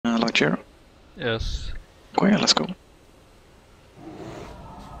chair? Yes. Oh yeah, let's go.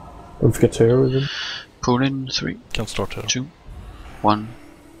 Don't forget to hero with him. Pull in 3, Can start here. 2, 1.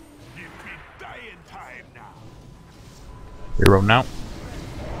 Hero now.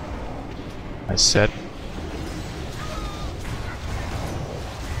 I said.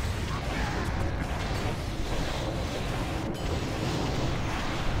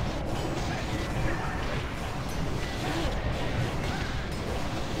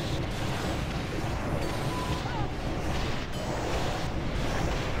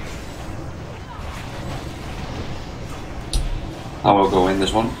 I will go in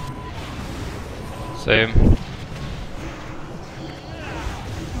this one. Same.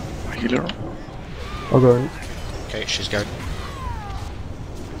 Healer. I'll go in. Okay, she's going.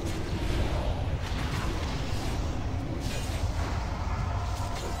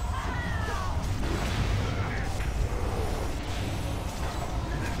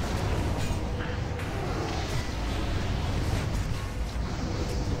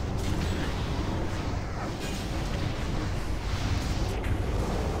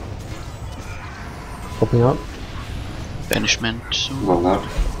 Popping up. Banishment. Going out.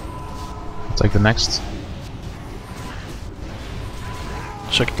 Take the next.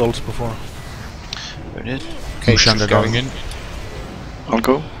 Checked ults before. There it is. Okay, Mogu'shan she's going in. I'll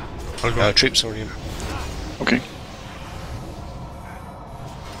go. Troops already in. Okay.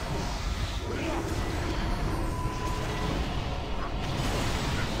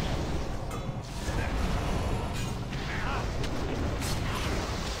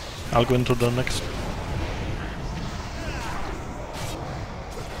 I'll go into the next.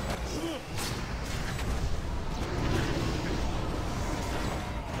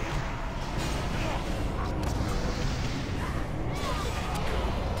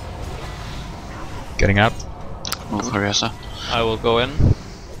 Getting out. Move Harissa. I will go in.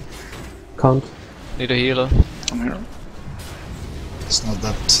 Can't. Need a healer. I'm here. It's not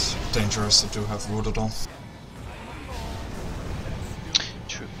that dangerous if you have wood at all.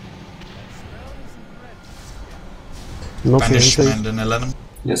 True. Not Banish anything. command in 11.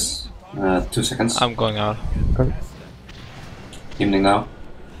 Yes. 2 seconds. I'm going out. Okay. Evening now.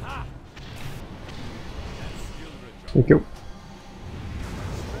 Thank you.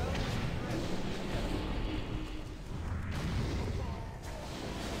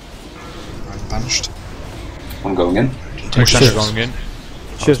 I'm banished. I'm going in. Mogu'shan going in.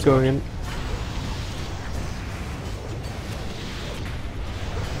 She's going in.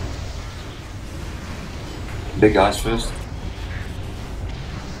 Big guys first.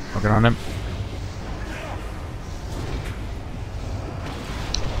 Working on him.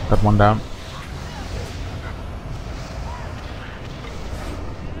 Got one down.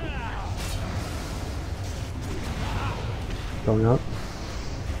 Going out.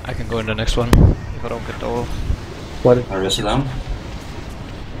 I can go in the next one if I don't get the ult. What? Harissa down.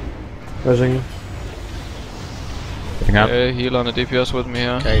 Rising. Getting out. Okay, heal on the DPS with me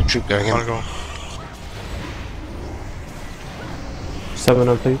here. Okay, troop going in. I'll go. 7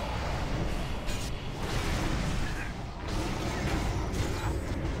 up, please.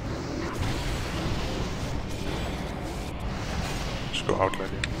 Just go out,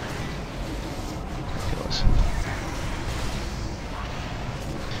 lady.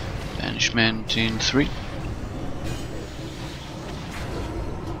 Banishment in 3.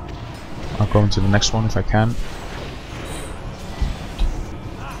 I'll go into the next one if I can.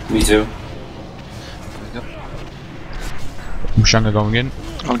 Me too. Mogu'shan going in.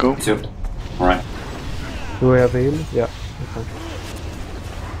 I'll go. Me too. Alright. Do we have a heal? Yeah. Okay.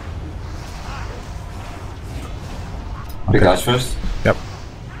 Big guys first. Yep.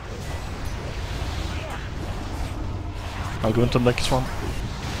 I'll go into the next one.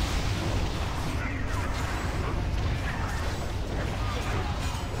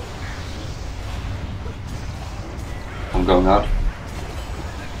 I'm going out.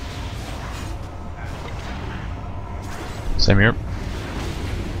 Same here.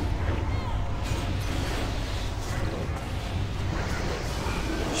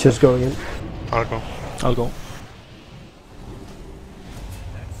 She's going in. I'll go. I'll go.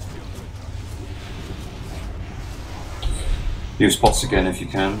 Use spots again if you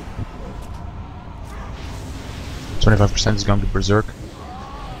can. 25% is going to Berserk.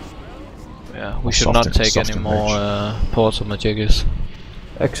 Yeah, we should not take any more portal magicus.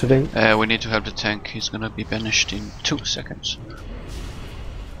 Exiting. We need to help the tank. He's gonna be banished in 2 seconds.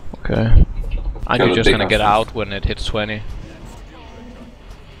 Okay. Aren't Got you a just big gonna get outfit. out when it hits 20?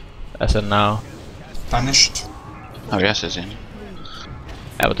 As in now. Banished. Harissa is in.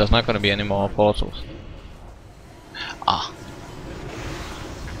 Yeah, but there's not gonna be any more portals. Ah.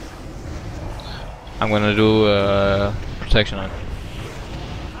 I'm gonna do protection on it.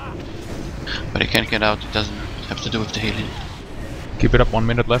 But he can't get out, it doesn't have to do with the healing. Keep it up, 1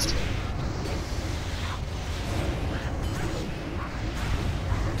 minute left.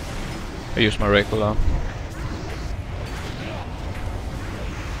 I use my regular.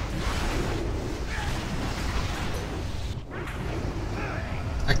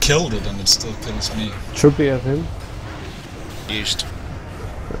 I killed it and it still pings me. Should be at him. Used.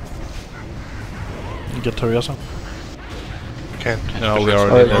 Get Teresa. Can. No, we Oh,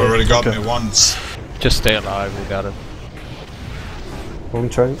 already yeah. You did. already got Okay. me once. Just stay alive, we got it. Home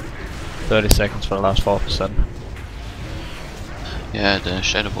train. 30 seconds for the last 4%. Yeah, the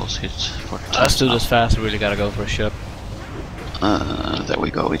Shadow Balls hit for the Let's do now. this fast, we really gotta go for a ship. There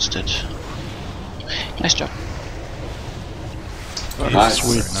we go, it's dead. Nice job. Nice.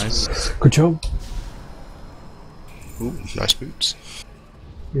 Sweet. Very nice. Good job. Ooh, nice boots.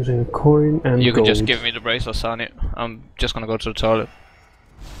 Using a coin and You gold. can just give me the bracelet, Sonny. I'm just gonna go to the toilet.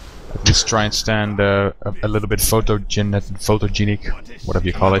 Just try and stand a little bit photogenic, whatever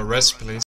you call it. Have a rest, please.